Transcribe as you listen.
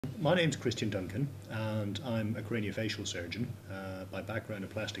My name's Duncan and I'm a craniofacial surgeon, by background a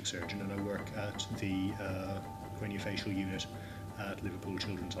plastic surgeon, and I work at the craniofacial unit at Liverpool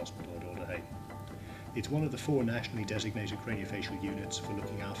Children's Hospital at Alder. It's one of the 4 nationally designated craniofacial units for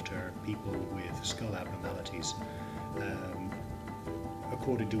looking after people with skull abnormalities,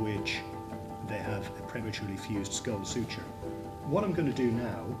 according to which they have a prematurely fused skull suture. What I'm going to do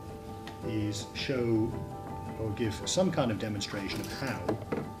now is show or give some kind of demonstration of how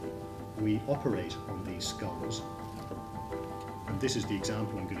we operate on these skulls, and this is the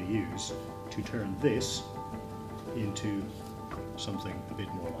example I'm going to use to turn this into something a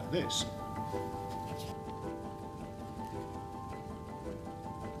bit more like this.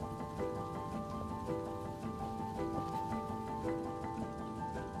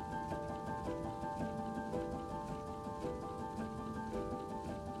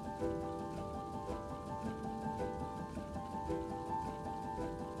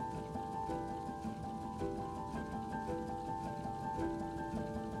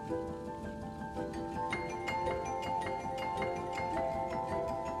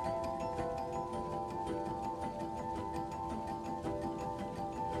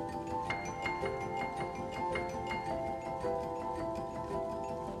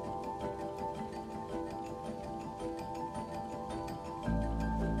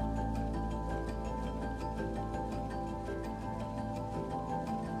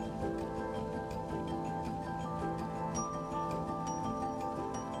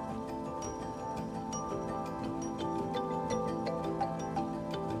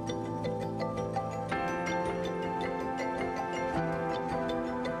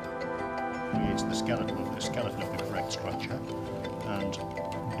 Creates the skeleton of the correct structure, and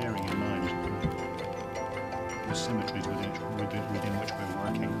bearing in mind the symmetries within which we're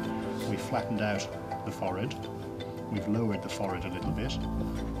working, we flattened out the forehead, we've lowered the forehead a little bit,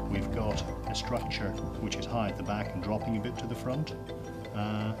 we've got a structure which is high at the back and dropping a bit to the front,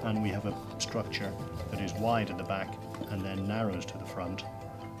 and we have a structure that is wide at the back and then narrows to the front,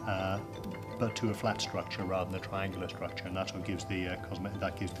 but to a flat structure rather than a triangular structure, and that's what gives the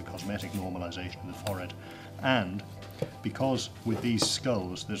cosmetic normalization of the forehead. And because with these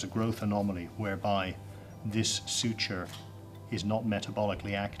skulls there's a growth anomaly whereby this suture is not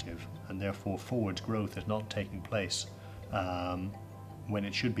metabolically active, and therefore forwards growth is not taking place when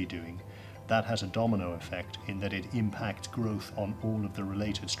it should be doing, that has a domino effect in that it impacts growth on all of the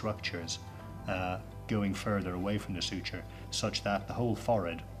related structures going further away from the suture, such that the whole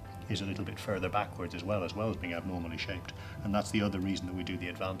forehead is a little bit further backwards as well as being abnormally shaped. And that's the other reason that we do the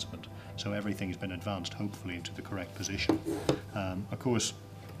advancement. So everything's been advanced hopefully into the correct position. Of course,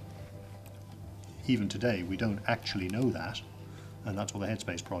 even today we don't actually know that, and that's what the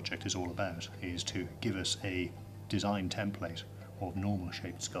Headspace project is all about, is to give us a design template of normal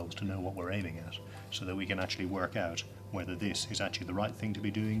shaped skulls to know what we're aiming at, so that we can actually work out whether this is actually the right thing to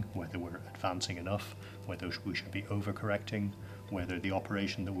be doing, whether we're advancing enough, whether we should be overcorrecting, whether the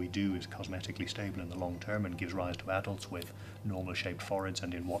operation that we do is cosmetically stable in the long term and gives rise to adults with normal shaped foreheads,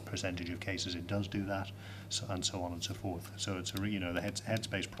 and in what percentage of cases it does do that, and so on and so forth. So it's the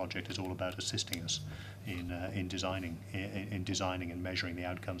Headspace project is all about assisting us in designing and measuring the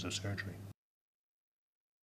outcomes of surgery.